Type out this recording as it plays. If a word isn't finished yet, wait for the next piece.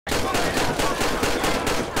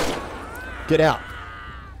Get out.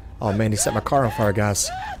 Oh man, he set my car on fire, guys.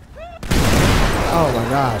 Oh my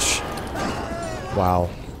gosh. Wow.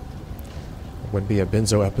 Would be a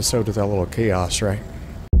Benzo episode without a little chaos, right?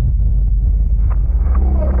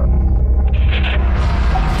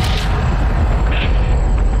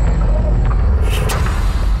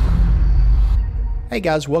 Hey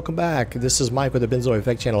guys, welcome back. This is Mike with the Benzo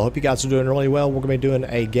Effect channel. Hope you guys are doing really well. We're going to be doing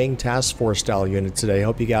a gang task force style unit today.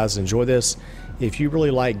 Hope you guys enjoy this. If you really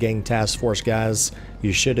like gang task force, guys,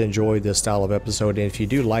 you should enjoy this style of episode. And if you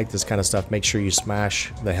do like this kind of stuff, make sure you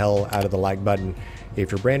smash the hell out of the like button.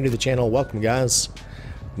 If you're brand new to the channel, welcome guys.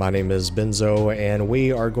 My name is Benzo and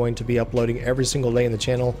we are going to be uploading every single day in the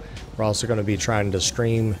channel. We're also going to be trying to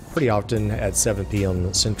stream pretty often at 7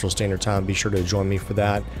 p.m. Central Standard Time. Be sure to join me for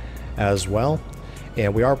that as well.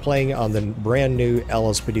 And we are playing on the brand new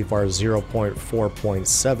LSPDFR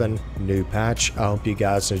 0.4.7 new patch. I hope you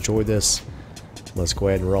guys enjoy this. Let's go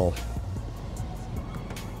ahead and roll.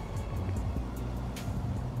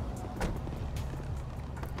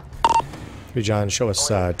 Hey John, show us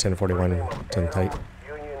 1041, 10 tight.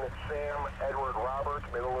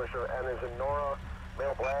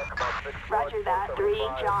 Roger that, 3,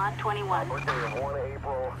 John, 21.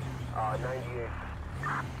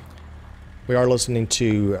 We are listening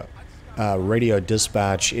to radio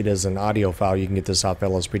dispatch. It is an audio file. You can get this off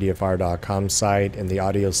LSPDFR.com site in the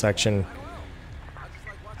audio section.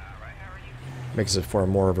 Makes it for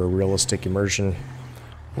more of a realistic immersion.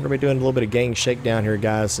 We're going to be doing a little bit of gang shakedown here,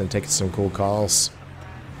 guys, and taking some cool calls.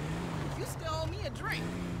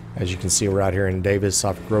 As you can see, we're out here in Davis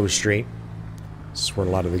off Grove Street. This is where a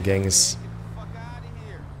lot of the gangs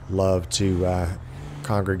love to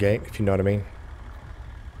congregate, if you know what I mean.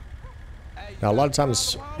 Now, a lot of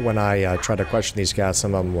times when I try to question these guys,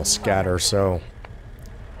 some of them will scatter, so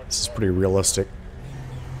this is pretty realistic.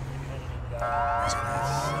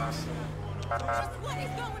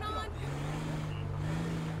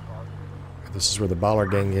 This is where the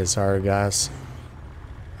baller gang is, sorry guys.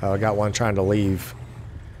 I got one trying to leave. I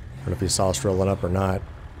don't know if he saw us rolling up or not.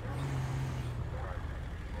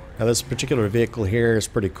 Now this particular vehicle here is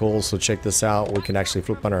pretty cool, so check this out. We can actually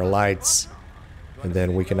flip on our lights, and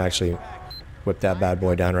then we can actually whip that bad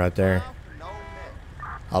boy down right there.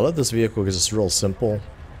 I love this vehicle because it's real simple,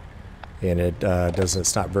 and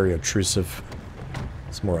it's not very obtrusive.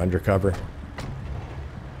 It's more undercover.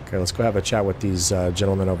 Okay, let's go have a chat with these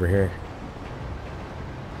gentlemen over here.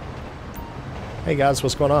 Hey guys,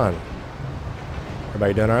 what's going on?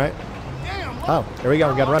 Everybody doing alright? Oh, there we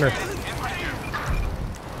go, we got a runner.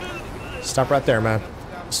 Stop right there, man.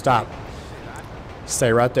 Stop.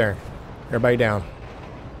 Stay right there. Everybody down.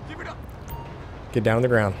 Get down on the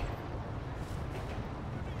ground.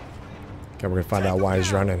 Okay, we're gonna find out why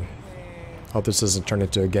he's running. Hope this doesn't turn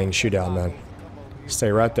into a gang shootout, man.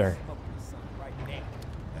 Stay right there.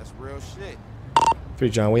 That's real shit. 3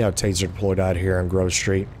 John, we have taser deployed out here on Grove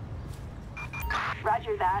Street.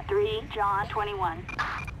 Roger that, 3, John, 21.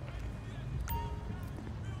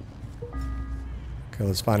 Okay,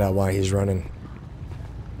 let's find out why he's running.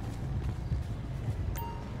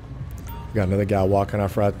 We got another guy walking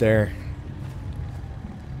off right there.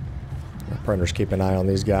 Our partners keep an eye on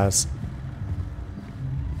these guys.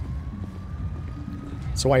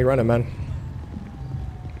 So why are you running, man?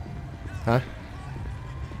 Huh?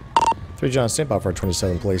 3 John, stand by for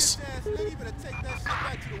 27, please.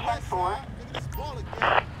 4.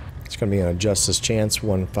 It's going to be on a Justice Chance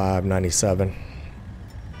 1597.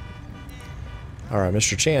 Alright,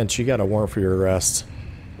 Mr. Chance, you got a warrant for your arrest.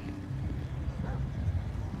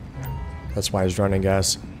 That's why he's running,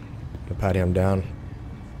 guys. I'll pat him down.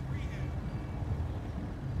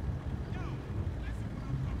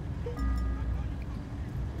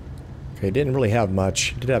 Okay, he didn't really have much.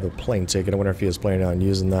 He did have a plane ticket. I wonder if he was planning on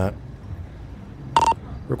using that.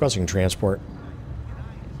 Requesting transport.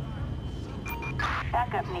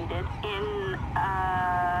 Backup needed in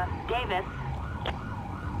Davis.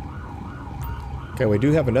 Okay, we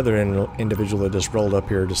do have another individual that just rolled up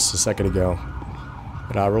here just a second ago.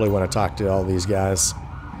 But I really want to talk to all these guys.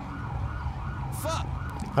 Oh,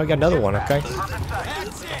 we got another one, okay.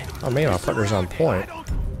 Oh man, our partner's on point.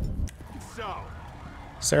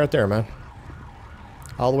 Stay right there, man.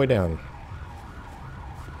 All the way down.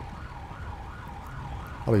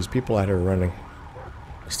 All these people out here running.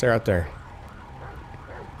 Stay right there.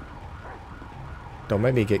 Don't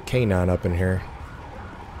make me get K9 up in here.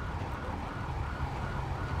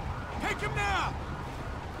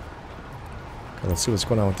 Okay, let's see what's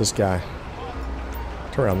going on with this guy.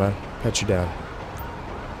 Turn around, man. Pat you down.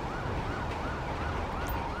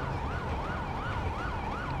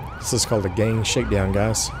 This is called a gang shakedown,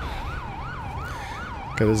 guys.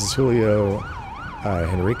 Okay, this is Julio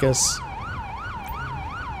Henriquez.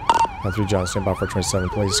 3 John, stand by for 27,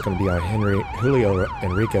 please. It's going to be on Julio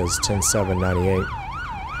Henriquez, 10-7-98.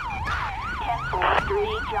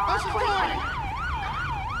 10-4-3 John 21.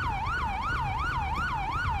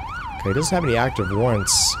 Okay, he doesn't have any active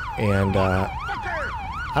warrants, and I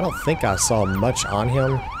don't think I saw much on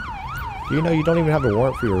him. You know, you don't even have a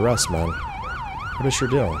warrant for your arrest, man. What is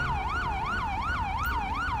your deal?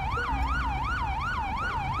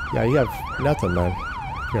 Yeah, you have nothing, man.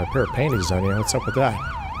 You got a pair of panties on you. What's up with that?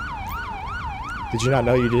 Did you not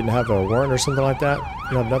know you didn't have a warrant or something like that?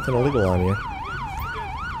 You have nothing illegal on you.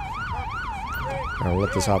 I'll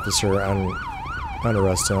let this officer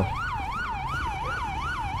unarrest him.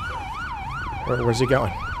 Where's he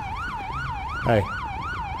going? Hey.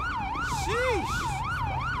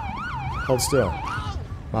 Hold still.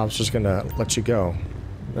 Mom's just gonna let you go.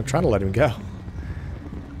 I'm trying to let him go.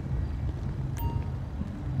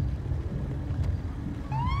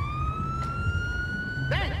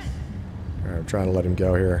 I'm trying to let him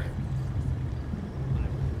go here.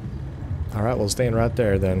 Alright, well, staying right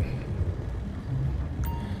there then.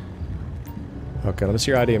 Okay, let me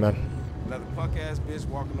see your ID, man. Another punk ass bitch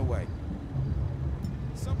walking away.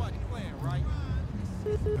 Somebody playing, right?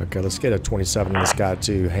 Okay, let's get a 27 on this guy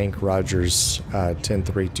too. Hank Rogers,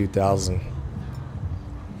 10-3-2000.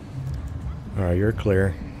 Alright, you're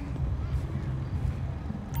clear.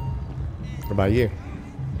 What about you?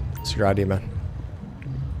 What's your ID, man?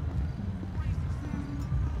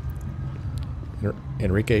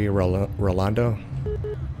 Enrique Rolando.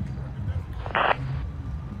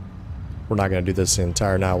 We're not going to do this the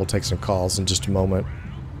entire night. We'll take some calls in just a moment.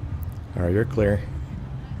 Alright, you're clear.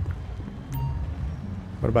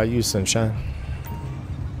 What about you, Sunshine?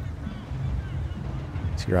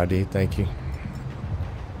 It's your ID, thank you.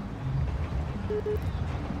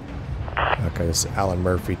 Okay, this is Alan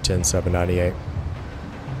Murphy, 10-7-98.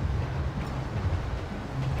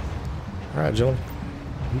 Alright, gentlemen.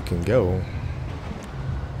 You can go.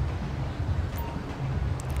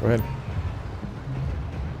 Go ahead.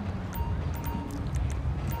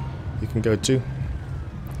 You can go too.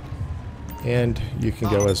 And you can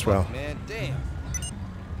go as well. Man, damn.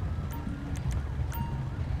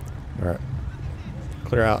 Alright.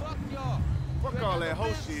 Clear out. Fuck all that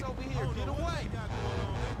whole shit. Over here, get away.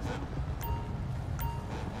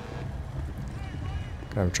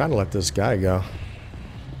 I'm trying to let this guy go.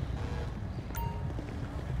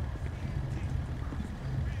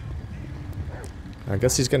 I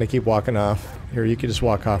guess he's going to keep walking off. Here, you can just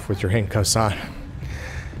walk off with your handcuffs on.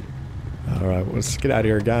 Alright, let's get out of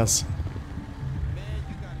here, guys.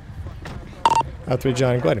 3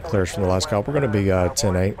 John, go ahead and clear us from the last call. We're going to be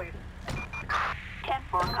 10-8.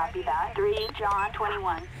 10-4, copy that. 3 John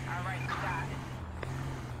 21.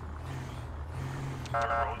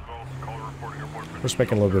 We're just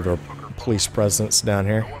making a little bit of a police presence down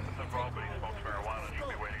here.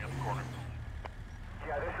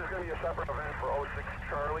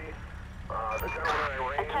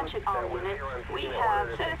 Attention all units. We have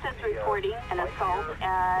citizens reporting an assault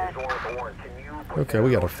at... Okay,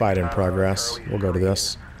 we got a fight in progress. We'll go to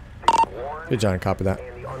this. Good, John, copy that.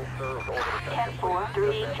 10-4,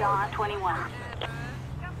 3 John 21.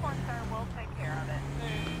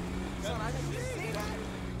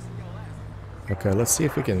 Okay, let's see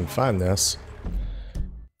if we can find this.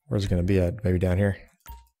 Where's it going to be at? Maybe down here?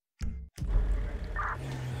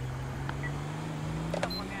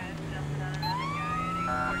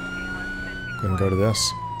 Go ahead and go to this.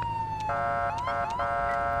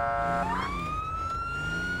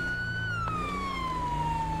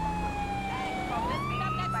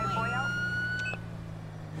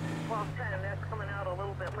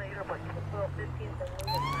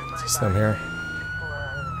 Is this them here?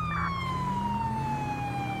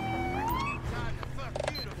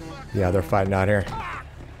 Yeah, they're fighting out here.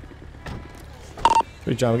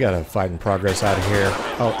 Hey, John, we got a fight in progress out of here.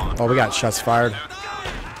 Oh, we got shots fired.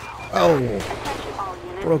 Oh,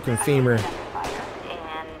 broken femur.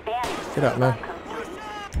 Get up, man.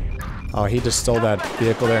 Oh, he just stole that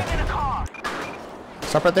vehicle there.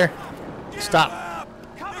 Stop right there. Stop.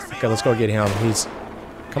 Okay, let's go get him. He's...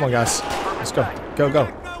 Come on, guys. Let's go. Go, go.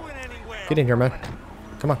 Get in here, man.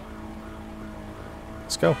 Come on.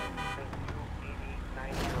 Let's go.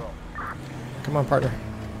 Come on, partner.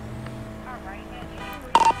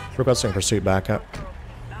 Requesting pursuit backup.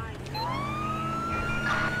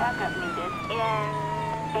 Backup needed in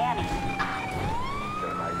Banning.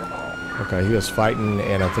 Okay, he was fighting,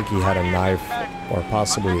 and I think he had a knife or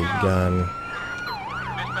possibly a gun.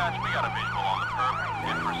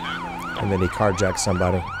 And then he carjacked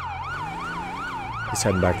somebody. He's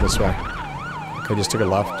heading back this way. Okay, just took a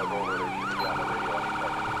left.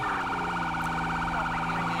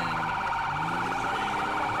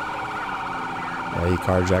 Yeah, he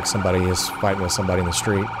carjacked somebody. He's fighting with somebody in the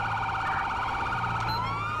street.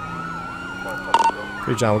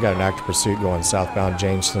 Okay, John, we got an active pursuit going southbound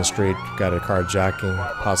Jameson Street. Got a carjacking,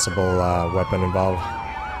 possible weapon involved.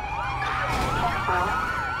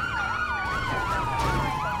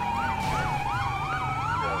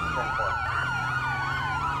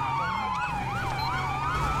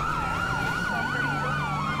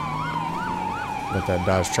 Let that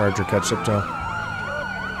Dodge Charger catch up to him.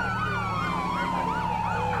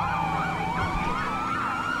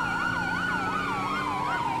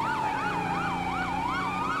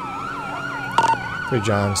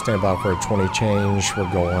 John, stand by for a 20 change. We're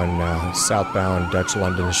going southbound Dutch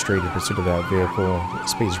London Street in pursuit of that vehicle.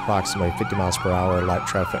 Speeds approximately 50 miles per hour, light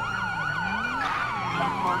traffic. 10-4,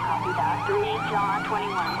 copy that. 3 John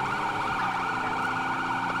 21.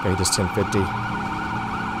 Okay, just 1050.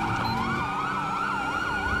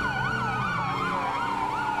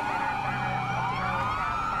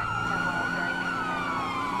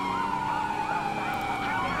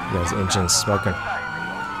 Yeah, his engine's smoking.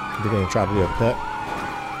 They're going to try to do a pit.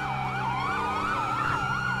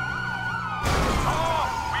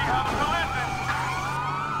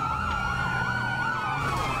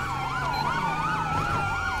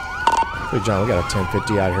 Hey John, we got a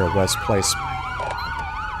 1050 out here at West Place.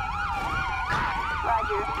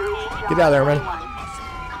 Roger, 3 John Get out of there, man.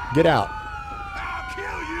 21. Get out. I'll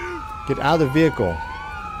kill you, Get out of the vehicle.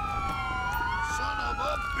 son of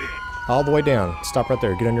a bitch. All the way down. Stop right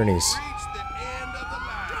there. Get on your knees. Reach the end of the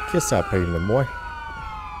line. Kiss that pavement, boy.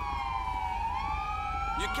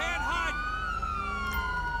 You can't hide.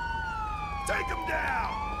 Take him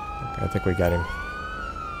down. I think we got him.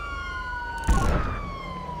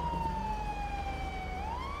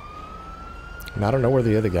 And I don't know where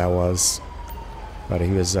the other guy was, but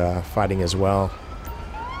he was fighting as well.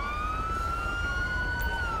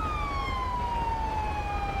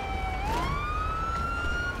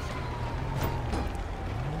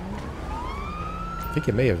 I think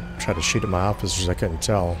he may have tried to shoot at my officers. I couldn't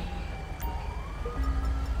tell.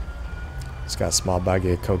 He's got a small bag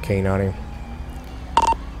of cocaine on him.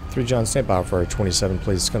 3 John, stand by for a 27,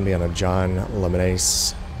 please. It's going to be on a John Lemonade,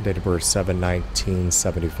 date of birth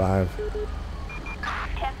 7/19/75.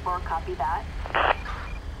 10-4, copy that.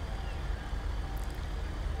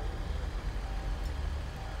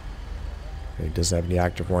 He doesn't have any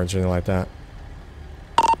active warrants or anything like that.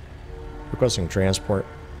 Requesting transport.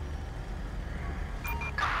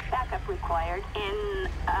 Backup required in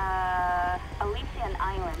Elysian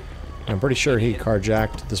Island. I'm pretty sure he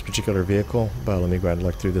carjacked this particular vehicle, but let me go ahead and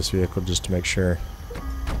look through this vehicle just to make sure.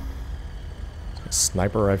 A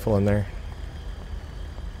sniper rifle in there.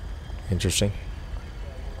 Interesting.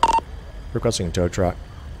 Requesting tow truck.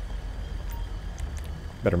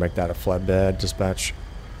 Better make that a flatbed dispatch.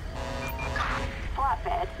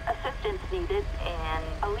 Flatbed, assistance needed in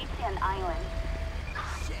Elysian Island.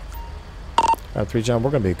 3 John,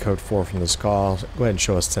 we're going to be code 4 from this call. Go ahead and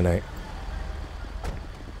show us tonight.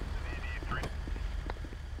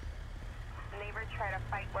 Neighbor tried to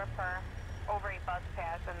fight with her over a bus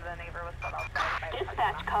pass, and the neighbor was put outside by the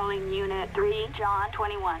Dispatch calling unit 3 John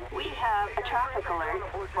 21. We have a traffic alert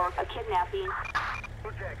for a kidnapping.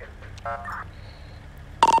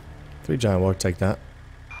 3 John, we'll take that.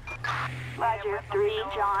 Roger, 3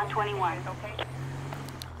 John 21.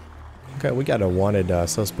 Okay, we got a wanted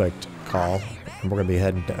suspect call. And we're going to be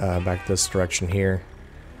heading back this direction here.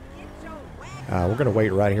 We're going to wait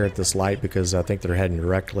right here at this light because I think they're heading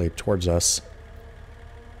directly towards us.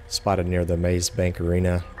 Spotted near the Maze Bank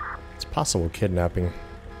Arena. It's possible kidnapping.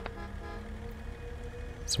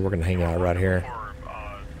 So we're going to hang out right here.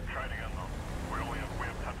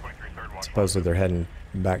 Supposedly they're heading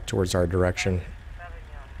back towards our direction.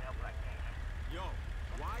 Yo,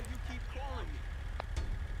 why you keep calling me?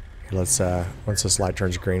 Here, let's once this light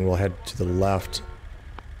turns green, we'll head to the left.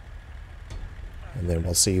 And then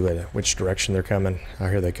we'll see which direction they're coming. Oh,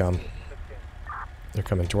 here they come. They're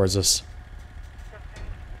coming towards us.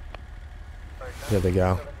 Here they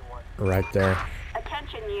go. Right there.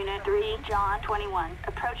 Attention unit 3 John 21.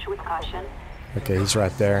 Approach with caution. Okay, he's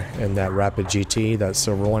right there in that Rapid GT, that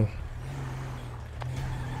silver one.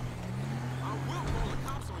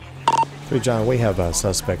 3 John, we have a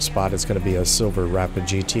suspect spot. It's going to be a silver Rapid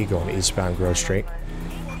GT going eastbound Grove Street.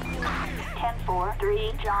 10-4,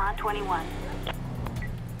 3 John 21.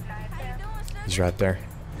 He's right there.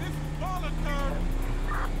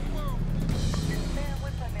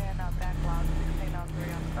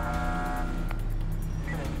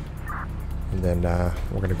 And then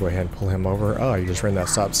we're going to go ahead and pull him over. Oh, you just ran that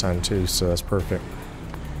stop sign too, so that's perfect.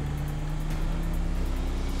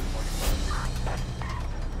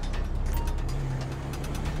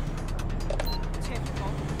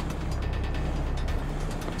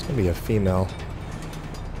 It's going to be a female.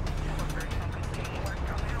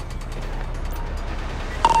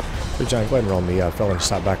 Hey, John, go ahead and roll me felon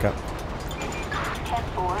stop back up.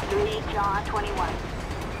 10-4, 3 John 21.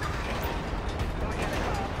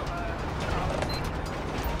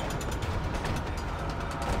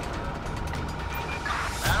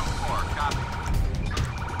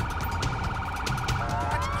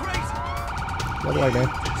 Another way, man.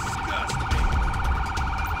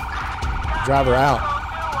 Drive her out.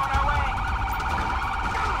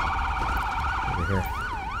 Over here.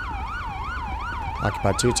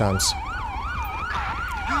 Occupied 2 times.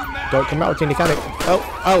 Don't come out with any kind of...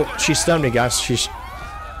 Oh, she stunned me, guys. She's...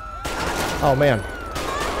 Oh, man.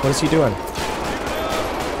 What is he doing?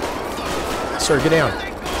 Sir, get down.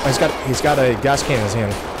 Oh, he's got a gas can in his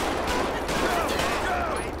hand.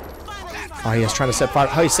 Oh, he's trying to set fire.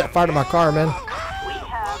 Oh, he set fire to my car, man.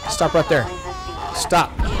 Stop right there.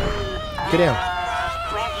 Stop. Get down.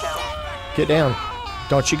 Get down.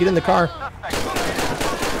 Don't you get in the car.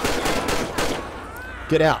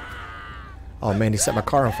 Get out. Oh, man, he set my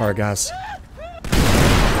car on fire, guys.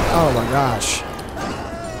 Oh, my gosh.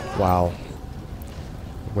 Wow.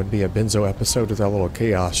 Would be a Benzo episode with that little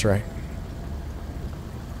chaos, right?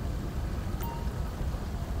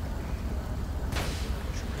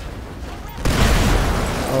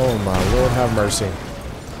 Oh, my Lord, have mercy.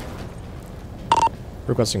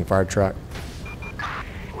 Requesting fire truck.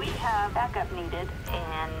 We have backup needed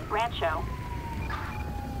in Rancho.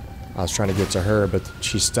 I was trying to get to her, but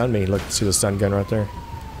she stunned me. Look, see the stun gun right there?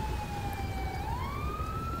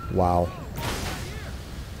 Wow.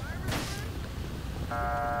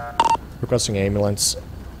 Requesting ambulance.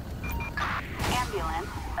 Ambulance.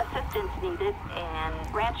 Assistance needed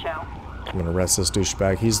in Rancho. I'm gonna arrest this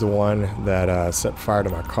douchebag. He's the one that set fire to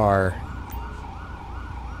my car.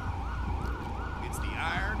 It's the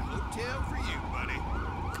Iron Hotel for you,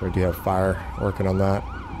 buddy. We do have fire working on that.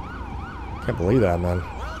 Can't believe that, man.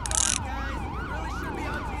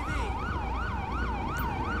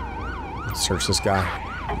 Search this guy.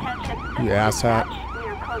 Attention. You asshat. We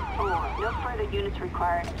are code 4. No further units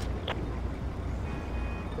required.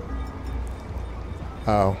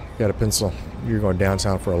 Oh, you got a pencil. You're going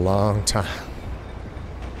downtown for a long time.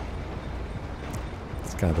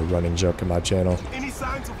 It's kind of a running joke in my channel. Any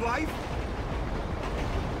signs of life?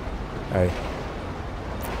 Hey.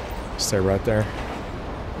 Stay right there.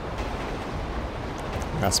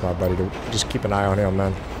 Ask my buddy to just keep an eye on him,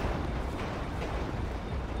 man.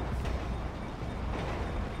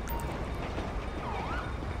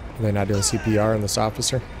 Are they not doing CPR on this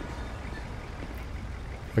officer?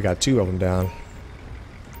 We got 2 of them down.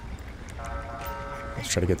 Let's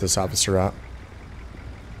try to get this officer out.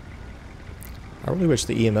 I really wish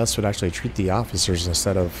the EMS would actually treat the officers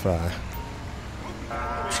instead of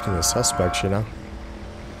treating the suspects, you know?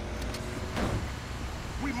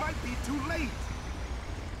 We might be too late.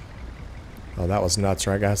 Oh, that was nuts,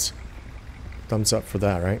 right, guys? Thumbs up for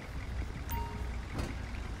that, right?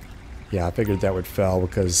 Yeah, I figured that would fail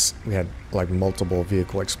because we had like multiple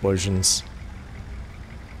vehicle explosions.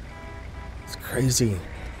 It's crazy.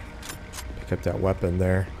 Pick up that weapon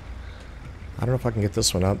there. I don't know if I can get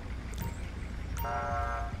this one up.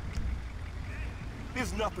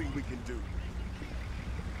 There's nothing we can do.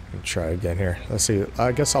 Let me try again here. Let's see.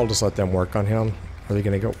 I guess I'll just let them work on him. Are they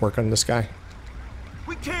going to go work on this guy?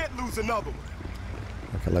 We can't lose another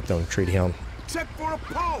one. Okay, let them treat him. Check for a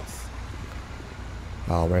pulse.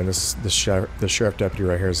 Oh man, the sheriff deputy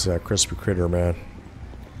right here is a crispy critter, man.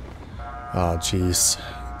 Oh jeez.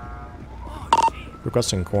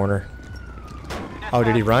 Requesting corner. Oh,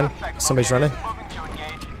 did he run? Somebody's running?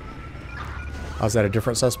 Oh, is that a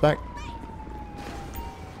different suspect?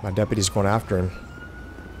 My deputy's going after him.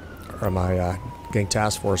 Or my gang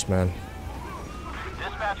task force, man.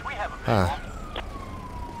 I'll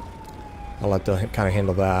let them kind of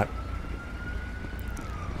handle that.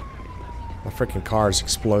 My freaking car's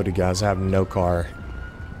exploded, guys. I have no car.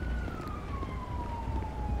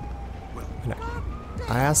 And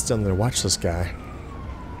I asked them to watch this guy.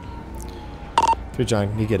 Hey,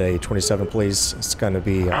 John, you get a 27, please. It's going to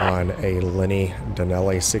be on a Lenny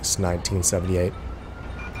Donnelly 6/1978.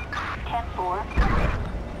 10-4.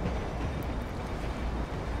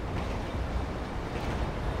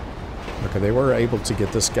 Okay, they were able to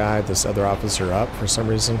get this guy, this other officer, up for some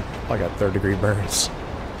reason. I got 3rd-degree burns.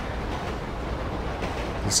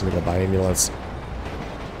 He's gonna go by ambulance.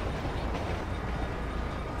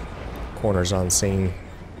 corners on scene.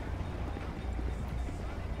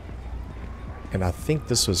 And I think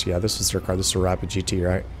this was, yeah, this was their car. This is a Rapid GT,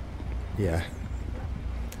 right? Yeah.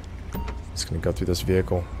 Just gonna go through this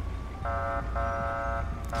vehicle.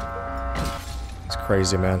 It's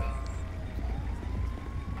crazy, man.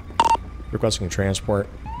 Requesting transport.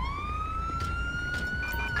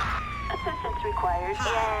 Assistance required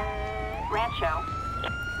in Rancho.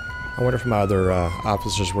 I wonder if my other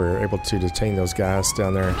officers were able to detain those guys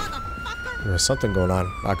down there. There was something going on.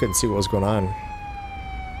 I couldn't see what was going on.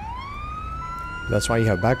 That's why you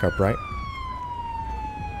have backup, right?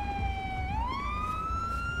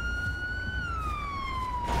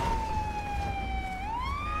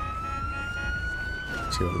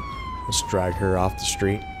 Let's drag her off the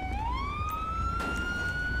street.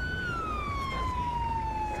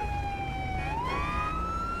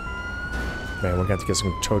 Man, we're gonna have to get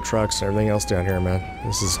some tow trucks and everything else down here, man.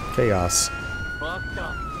 This is chaos.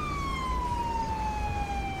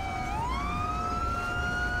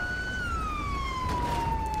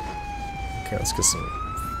 Okay, let's get some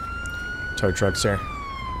tow trucks here.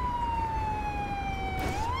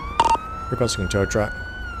 Requesting a tow truck.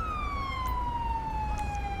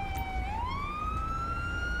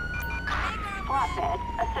 Flatbed.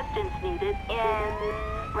 Assistance needed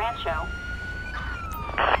in Rancho.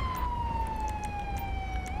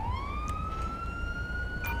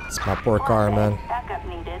 It's my poor car, man. Backup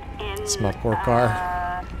needed in It's my poor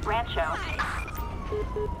car. Rancho.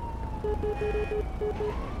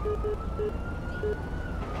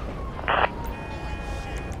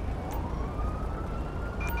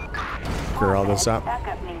 Figure all this out.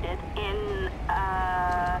 Backup needed in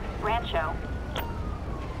Rancho.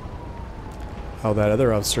 Oh, that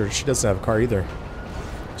other officer, she doesn't have a car either.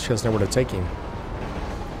 She doesn't know where to take him.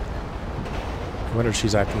 I wonder if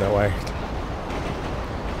she's acting that way.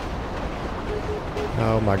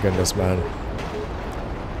 Oh my goodness, man.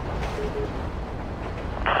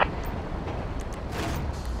 I'm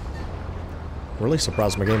really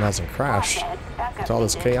surprised my game hasn't crashed with all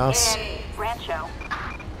this chaos. Rancho.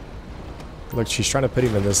 Look, she's trying to put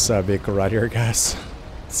him in this vehicle right here, guys.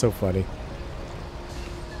 It's so funny.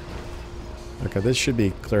 Okay, this should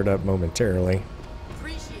be cleared up momentarily.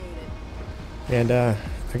 And I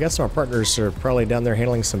guess our partners are probably down there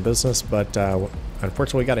handling some business, but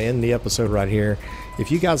unfortunately we got to end the episode right here.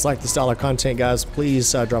 If you guys like this style of content, guys,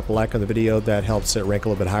 please drop a like on the video. That helps it rank a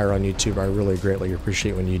little bit higher on YouTube. I really greatly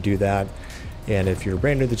appreciate when you do that. And if you're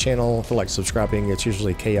brand new to the channel, feel like subscribing, it's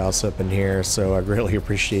usually chaos up in here, so I greatly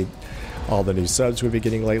appreciate all the new subs we've been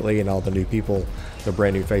getting lately and all the new people, the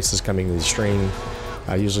brand new faces coming to the stream.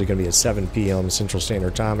 Usually going to be at 7 p.m. Central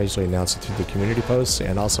Standard Time. I usually announce it through the community posts,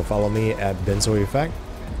 and also follow me at BENZO'S.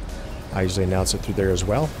 I usually announce it through there as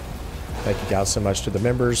well. Thank you guys so much to the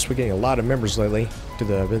members. We're getting a lot of members lately to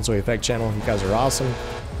the BENZO'S channel. You guys are awesome,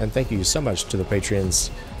 and thank you so much to the Patreons.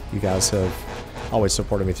 You guys have always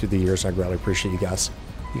supported me through the years. I greatly appreciate you guys.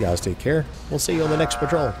 You guys take care. We'll see you on the next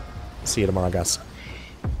patrol. See you tomorrow, guys.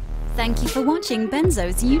 Thank you for watching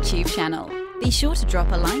Benzo's YouTube channel. Be sure to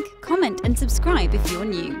drop a like, comment and subscribe if you're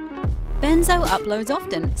new. Benzo uploads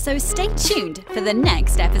often, so stay tuned for the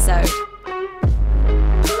next episode.